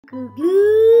Kooglupooglu.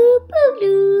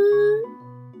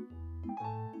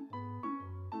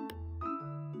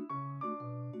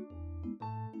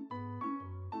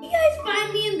 You guys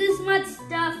find me in this much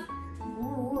stuff?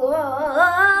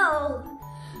 Whoa!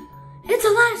 It's a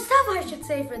lot of stuff, I should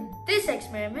say, for this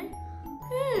experiment.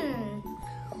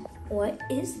 What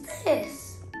is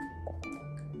this?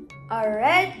 A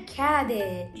red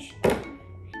cabbage.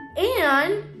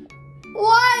 And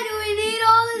why do we need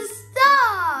all this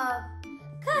stuff?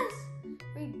 Because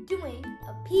we're doing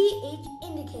a pH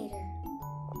indicator.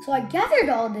 So I gathered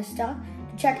all this stuff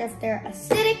to check if they're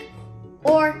acidic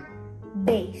or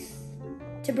base.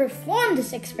 To perform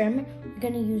this experiment, we're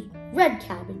going to use red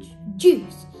cabbage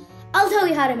juice. I'll tell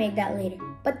you how to make that later.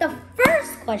 But the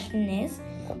first question is,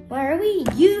 why are we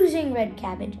using red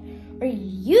cabbage? We're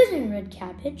using red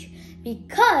cabbage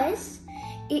because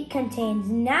it contains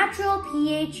natural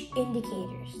pH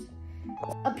indicators.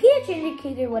 A pH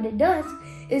indicator, what it does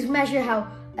is measure how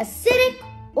acidic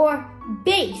or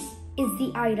base is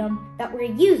the item that we're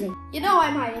using. You know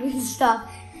I'm hiding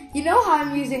stuff. You know how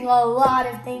I'm using a lot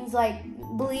of things like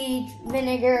bleach,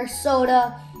 vinegar,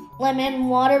 soda, lemon,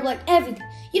 water, like everything.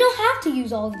 You don't have to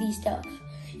use all of these stuff.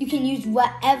 You can use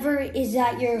whatever is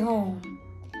at your home.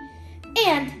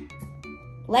 And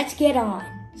let's get on.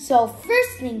 So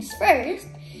first things first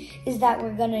is that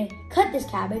we're gonna cut this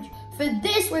cabbage. For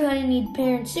this, we're gonna need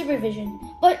parent supervision.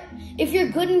 But if you're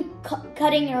good in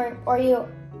cutting or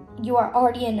you are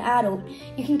already an adult,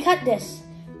 you can cut this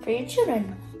for your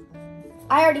children.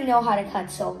 I already know how to cut,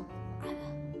 so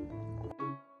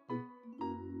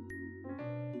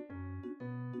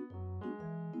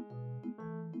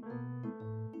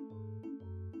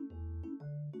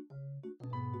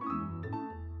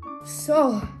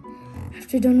So,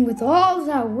 after done with all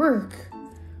that work,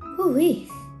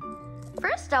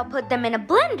 first I'll put them in a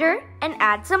blender and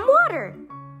add some water.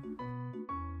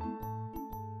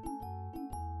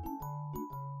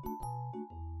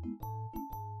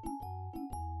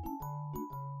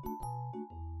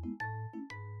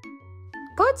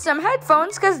 Put some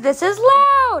headphones because this is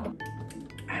loud.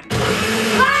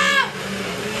 Ah!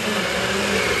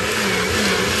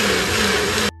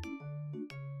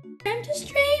 Time to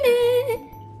strain it.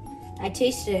 I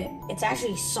tasted it. It's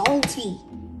actually salty.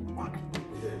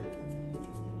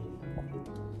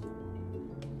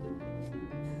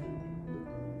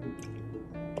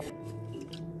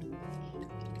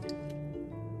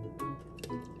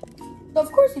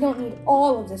 Of course, you don't need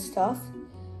all of this stuff.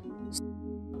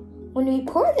 When we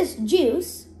pour this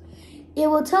juice, it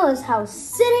will tell us how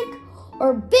acidic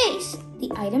or base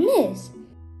the item is.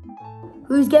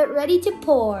 Who's get ready to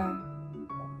pour?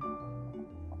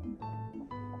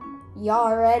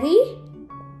 Y'all ready?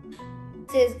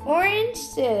 This is orange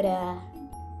soda.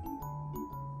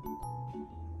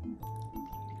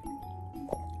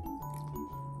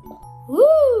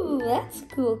 Woo, that's a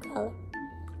cool color.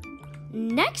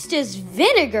 Next is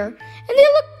vinegar, and they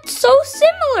look so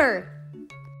similar.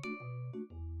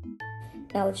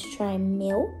 Now let's try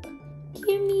milk.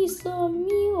 Give me some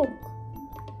milk.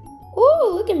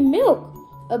 Oh, look at milk.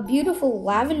 A beautiful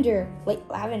lavender.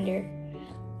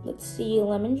 Let's see,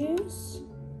 lemon juice.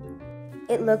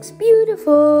 It looks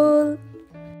beautiful.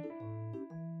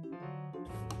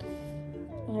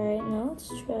 All right, now let's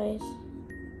try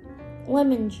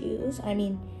lemon juice.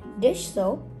 Dish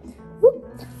soap. Whoop.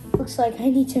 Looks like I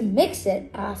need to mix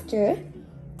it after.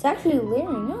 It's actually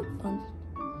layering up on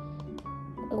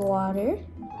water.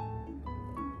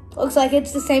 Looks like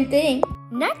it's the same thing.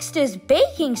 Next is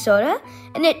baking soda,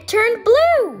 and it turned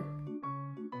blue.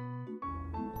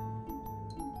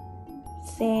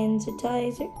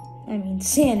 Sanitizer.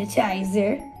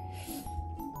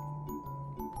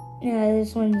 Yeah,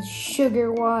 this one's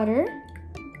sugar water.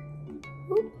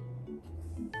 Oop.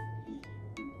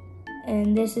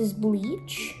 And this is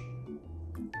bleach.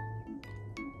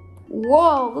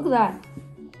 Whoa, look at that.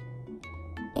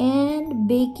 And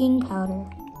baking powder.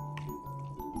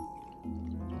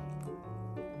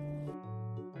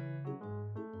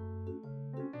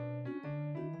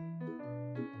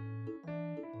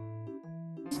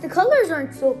 The colors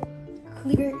aren't so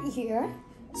clear here,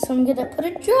 so I'm gonna put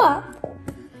a drop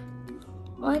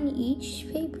on each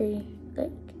paper,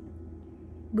 like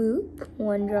boop,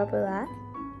 one drop of that.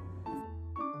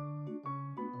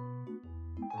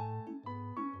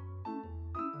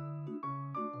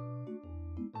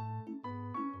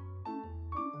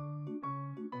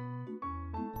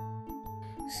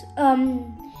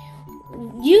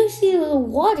 You see the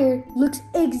water looks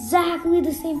exactly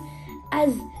the same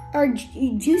as our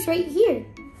juice right here.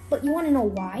 But you want to know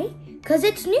why? Because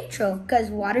it's neutral, because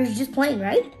water is just plain,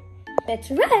 right? If it's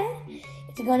red,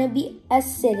 it's going to be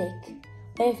acidic.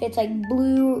 if it's like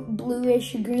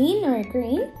bluish green or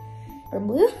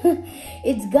blue,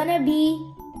 it's gonna be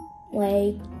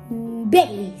like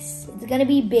base. It's gonna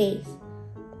be base.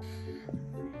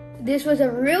 This was a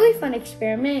really fun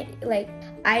experiment. Like,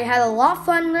 I had a lot of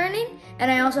fun learning, and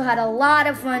I also had a lot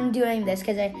of fun doing this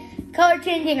because I color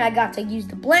changing. I got to use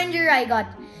the blender. I got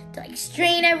to like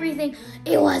strain everything.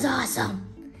 It was awesome.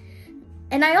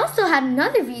 And I also had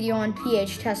another video on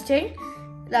pH testing.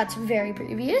 That's very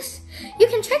previous. You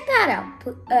can check that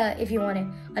out if you want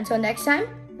to. Until next time,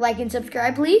 like and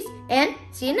subscribe, please. And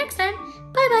see you next time.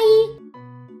 Bye-bye.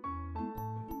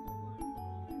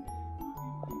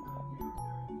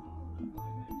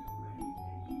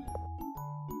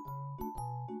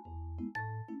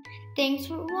 Thanks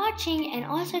for watching, and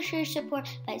also show your support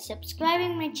by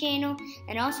subscribing my channel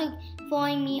and also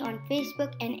following me on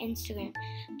Facebook and Instagram.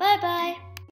 Bye bye.